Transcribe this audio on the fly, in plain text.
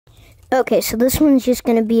Okay, so this one's just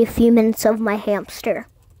gonna be a few minutes of my hamster.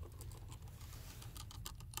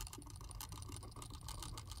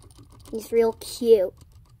 He's real cute.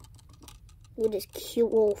 Look at his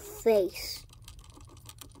cute little face.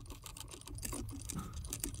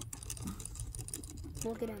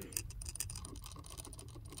 Look at him.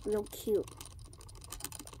 Real cute.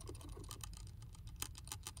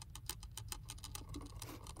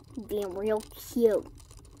 Being real cute.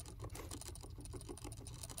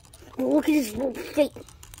 Look at his little face.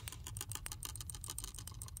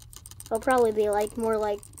 It'll probably be like more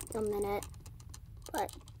like a minute,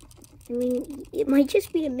 but I mean, it might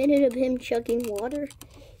just be a minute of him chugging water.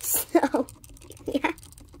 So yeah,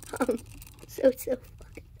 so fun.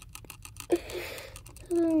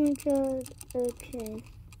 Oh my god. Okay.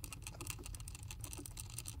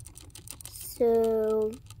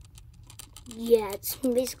 So yeah, it's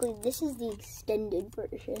basically, this is the extended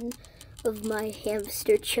version of my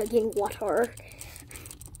hamster chugging water.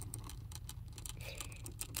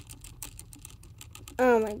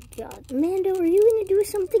 Oh my god. Mando, are you gonna do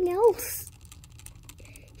something else?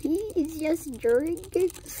 He is just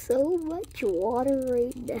drinking so much water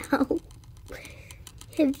right now.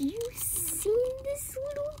 Have you seen this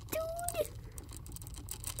little dude?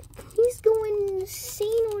 He's going insane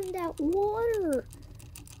on that water.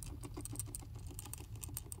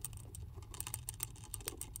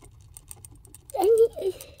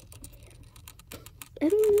 I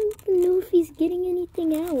don't even know if he's getting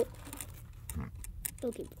anything out.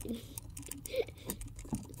 Okay, buddy.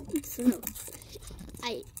 So,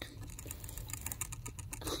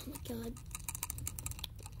 oh my god.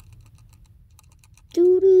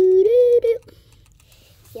 Doo-doo-doo-doo.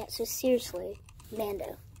 Yeah, so seriously,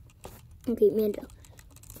 Mando. Okay, Mando.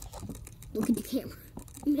 Look at the camera.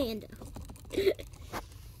 Mando.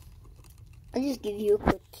 I'll just give you a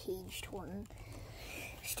quick caged one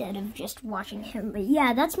instead of just watching him. But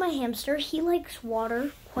yeah, that's my hamster. He likes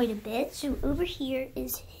water quite a bit. So over here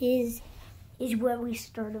is where we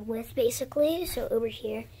started with, basically. So over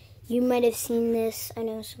here, you might have seen this. I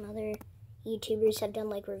know some other YouTubers have done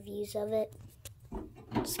like reviews of it.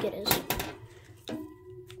 Let's get his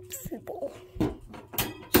food bowl.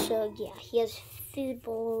 So yeah, he has food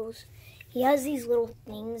bowls. He has these little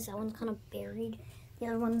things. That one's kind of buried. The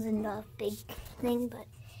other one's in the big thing, but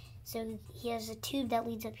so he has a tube that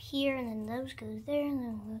leads up here, and then those goes there, and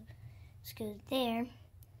then this goes there. And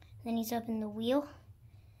then he's up in the wheel,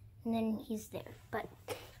 and then he's there. But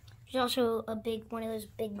there's also a one of those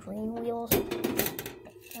big green wheels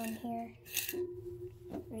down here.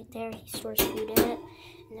 Right there, he stores food in it,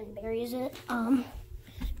 and then buries it.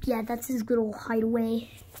 Yeah, that's his little hideaway.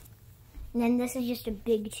 And then this is just a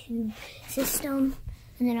big tube system.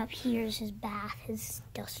 And then up here is his bath, his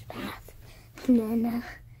dust bath. And then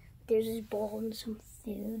there's his bowl and some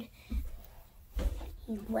food.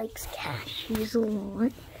 He likes cashews a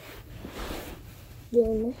lot.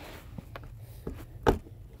 Then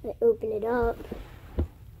I open it up.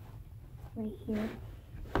 Right here.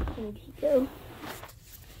 Where did he go?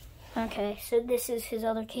 Okay, so this is his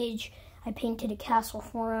other cage. I painted a castle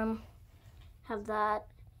for him. Have that.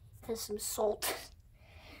 Has some salt.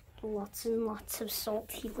 Lots and lots of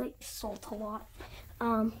salt. He likes salt a lot.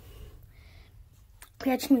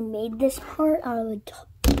 We actually made this part out of a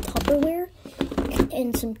Tupperware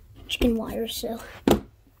and some chicken wire, so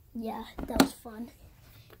yeah, that was fun.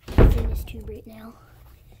 He's in his tube right now.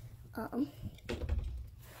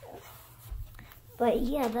 But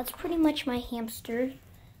yeah, that's pretty much my hamster.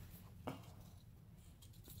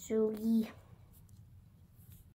 So